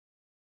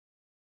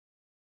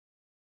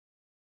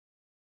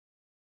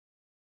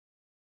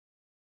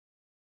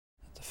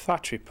The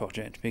factory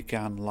project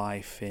began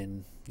life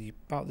in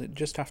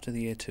just after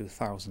the year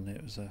 2000.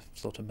 It was a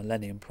sort of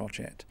millennium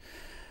project,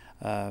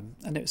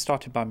 and it was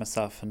started by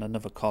myself and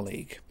another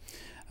colleague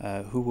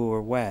who were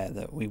aware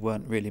that we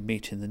weren't really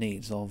meeting the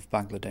needs of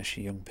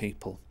Bangladeshi young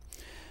people.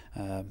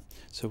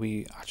 So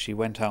we actually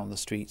went out on the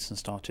streets and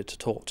started to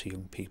talk to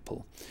young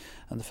people.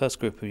 And the first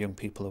group of young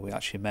people that we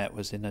actually met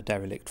was in a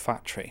derelict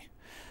factory.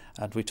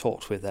 And we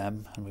talked with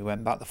them, and we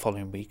went back the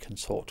following week and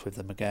talked with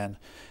them again,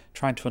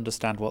 trying to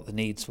understand what the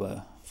needs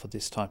were for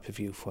this type of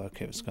youth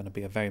work. It was going to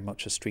be very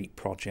much a street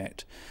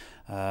project.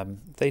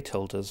 They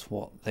told us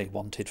what they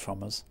wanted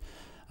from us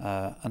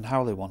and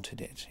how they wanted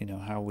it,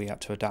 how we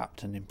had to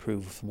adapt and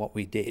improve what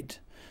we did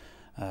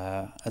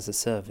as a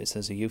service,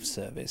 as a youth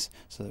service,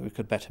 so that we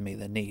could better meet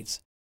their needs.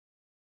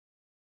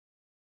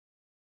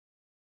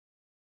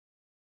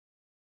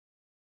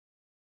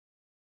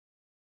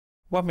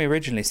 When we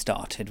originally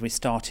started, we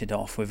started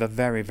off with a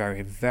very,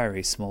 very,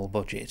 very small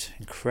budget,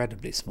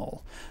 incredibly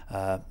small,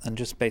 and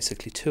just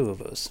basically two of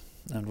us.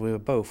 And we were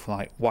both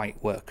like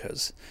white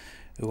workers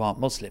who aren't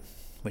Muslim,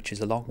 which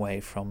is a long way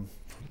from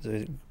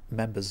the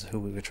members who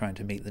we were trying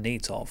to meet the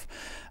needs of.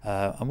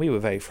 And we were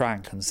very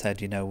frank and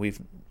said,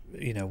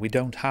 we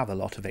don't have a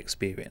lot of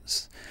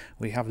experience.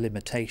 We have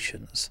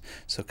limitations.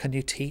 So can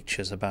you teach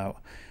us about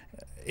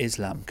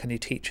Islam? Can you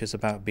teach us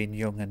about being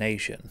young and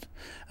Asian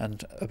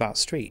and about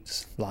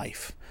street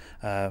life?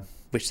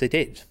 Which they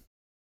did.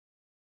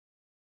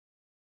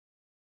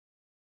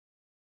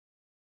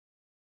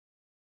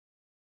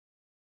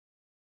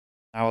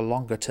 Our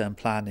longer term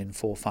plan in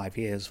 4 or 5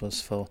 years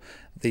was for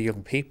the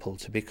young people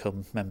to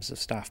become members of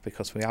staff,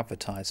 because we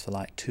advertised for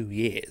like 2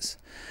 years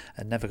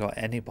and never got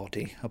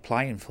anybody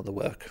applying for the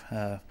work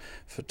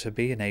to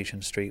be an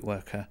Asian street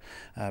worker,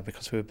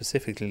 because we were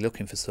specifically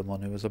looking for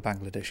someone who was a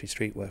Bangladeshi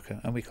street worker,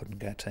 and we couldn't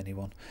get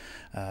anyone.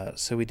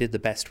 So we did the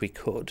best we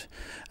could,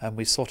 and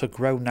we've sort of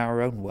grown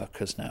our own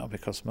workers now,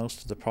 because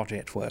most of the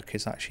project work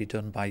is actually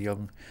done by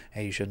young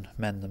Asian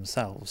men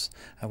themselves,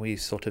 and we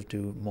sort of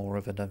do more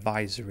of an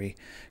advisory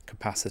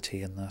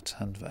capacity in that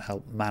and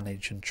help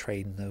manage and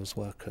train those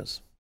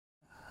workers.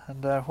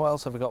 And what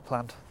else have we got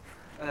planned?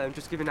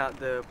 Just giving out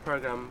the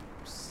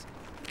programs.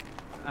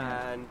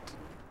 And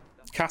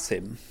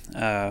Kasim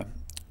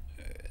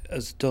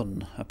has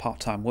done a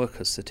part-time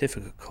workers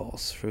certificate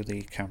course through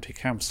the county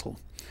council,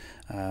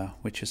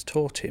 which has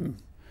taught him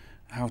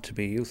how to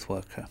be a youth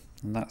worker,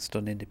 and that's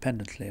done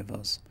independently of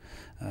us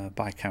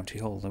by County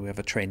Hall. We have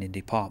a training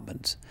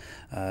department.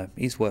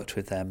 He's worked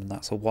with them, and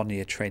that's a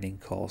 1-year training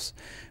course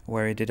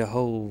where he did a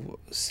whole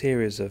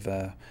series of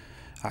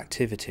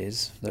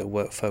activities that are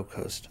work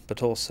focused,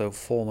 but also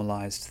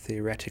formalised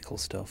theoretical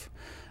stuff,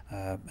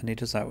 and he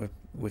does that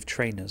with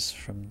trainers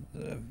from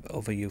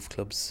other youth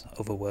clubs,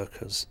 other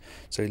workers,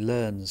 so he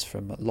learns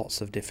from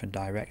lots of different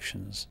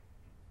directions.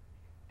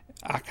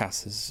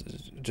 Akas is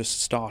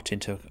just starting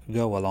to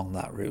go along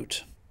that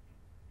route,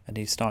 and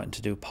he's starting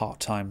to do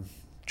part-time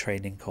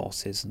training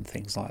courses and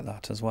things like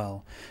that as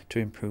well to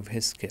improve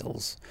his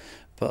skills.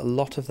 But a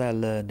lot of their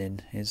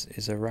learning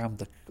is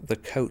around the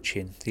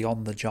coaching, the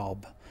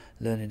on-the-job,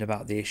 learning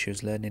about the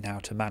issues, learning how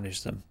to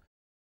manage them.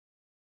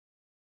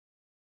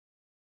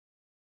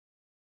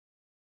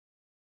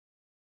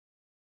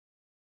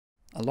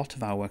 A lot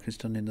of our work is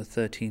done in the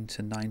 13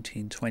 to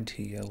 19,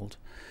 20-year-old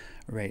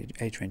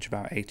age range,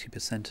 about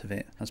 80% of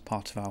it as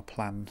part of our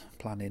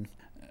planning.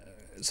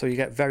 So you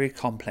get very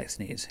complex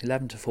needs.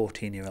 11 to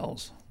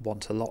 14-year-olds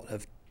want a lot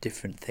of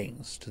different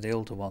things to the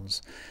older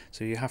ones,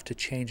 so you have to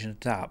change and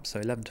adapt. So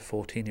 11 to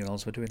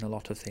 14-year-olds, we're doing a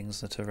lot of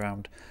things that are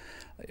around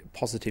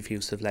positive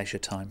use of leisure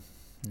time,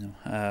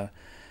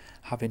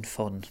 having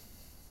fun.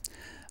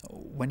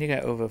 When you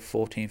get over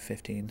 14,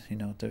 15,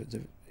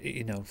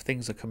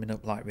 things are coming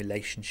up like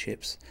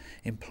relationships,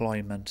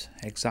 employment,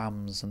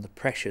 exams, and the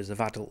pressures of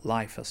adult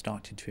life are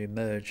starting to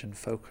emerge and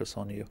focus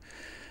on you.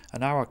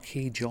 And our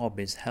key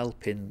job is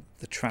helping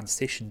the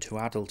transition to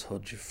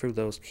adulthood through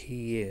those key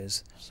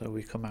years, so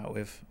we come out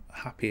with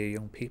happier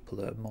young people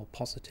that are more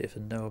positive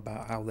and know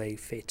about how they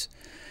fit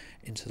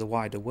into the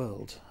wider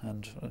world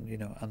and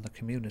the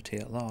community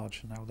at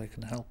large, and how they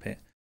can help it.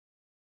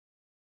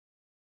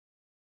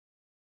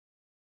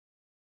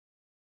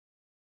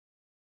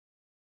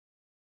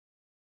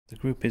 The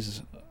group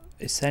is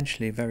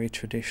essentially very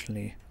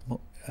traditionally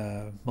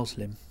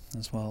Muslim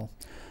as well.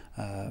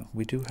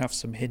 We do have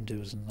some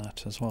Hindus and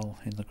that as well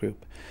in the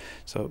group.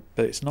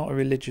 But it's not a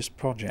religious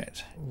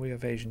project. We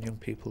have Asian young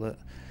people that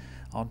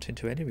aren't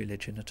into any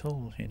religion at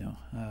all,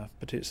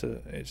 but it's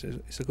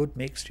a good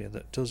mixture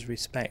that does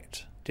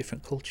respect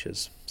different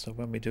cultures. So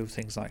when we do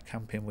things like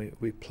camping,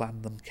 we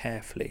plan them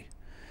carefully,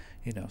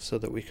 so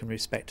that we can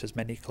respect as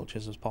many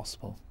cultures as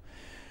possible.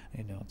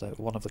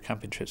 One of the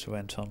camping trips we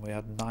went on, we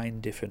had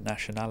 9 different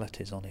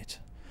nationalities on it,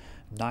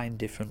 9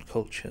 different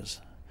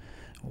cultures.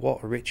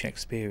 What a rich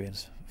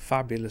experience,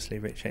 fabulously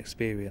rich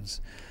experience,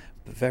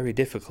 but very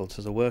difficult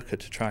as a worker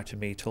to try to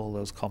meet all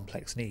those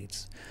complex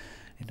needs.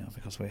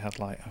 because we had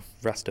like a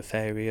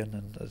Rastafarian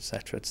and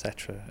etc.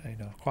 etc.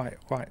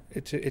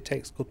 It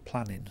takes good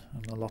planning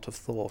and a lot of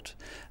thought,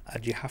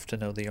 and you have to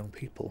know the young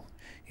people.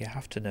 You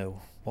have to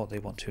know what they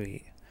want to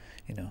eat,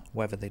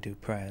 whether they do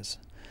prayers,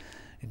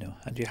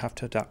 and you have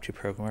to adapt your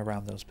program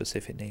around those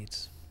specific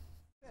needs.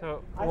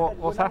 So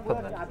what's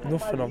happened then?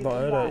 Nothing, I've not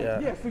heard it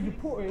yet.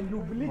 Well,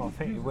 I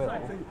think you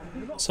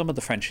will. Some of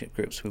the friendship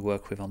groups we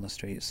work with on the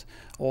streets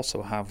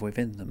also have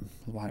within them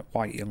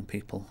white young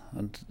people,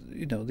 and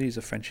these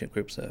are friendship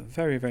groups that are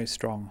very, very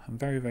strong and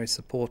very, very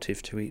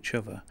supportive to each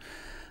other.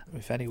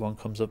 If anyone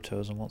comes up to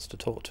us and wants to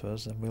talk to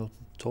us, then we'll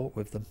talk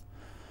with them,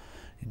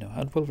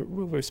 and we'll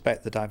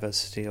respect the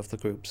diversity of the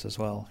groups as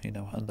well,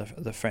 and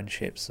the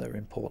friendships that are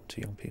important to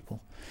young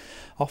people.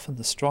 Often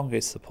the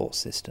strongest support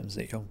systems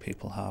that young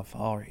people have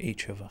are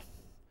each other.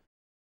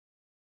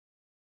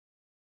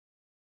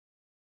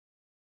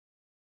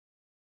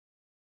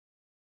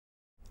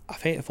 I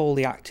think if all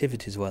the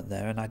activities weren't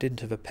there and I didn't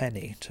have a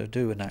penny to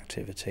do an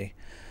activity,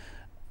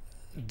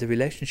 the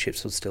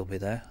relationships would still be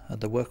there and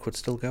the work would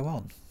still go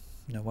on.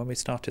 When we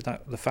started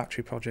the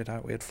factory project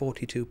out, we had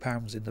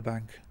 £42 in the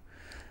bank.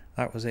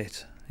 That was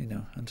it,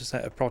 and to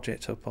set a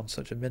project up on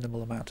such a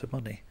minimal amount of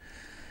money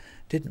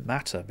didn't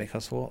matter,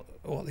 because what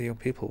the young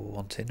people were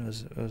wanting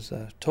was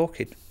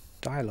talking,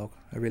 dialogue,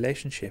 a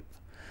relationship,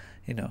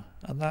 and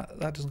that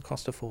doesn't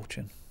cost a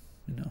fortune.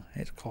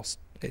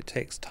 It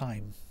takes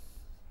time,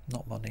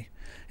 not money.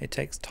 It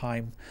takes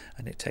time,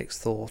 and it takes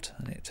thought,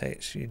 and it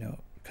takes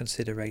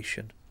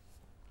consideration,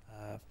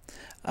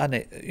 and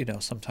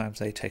it sometimes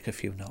they take a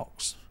few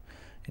knocks,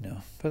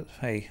 but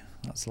hey,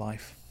 that's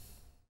life.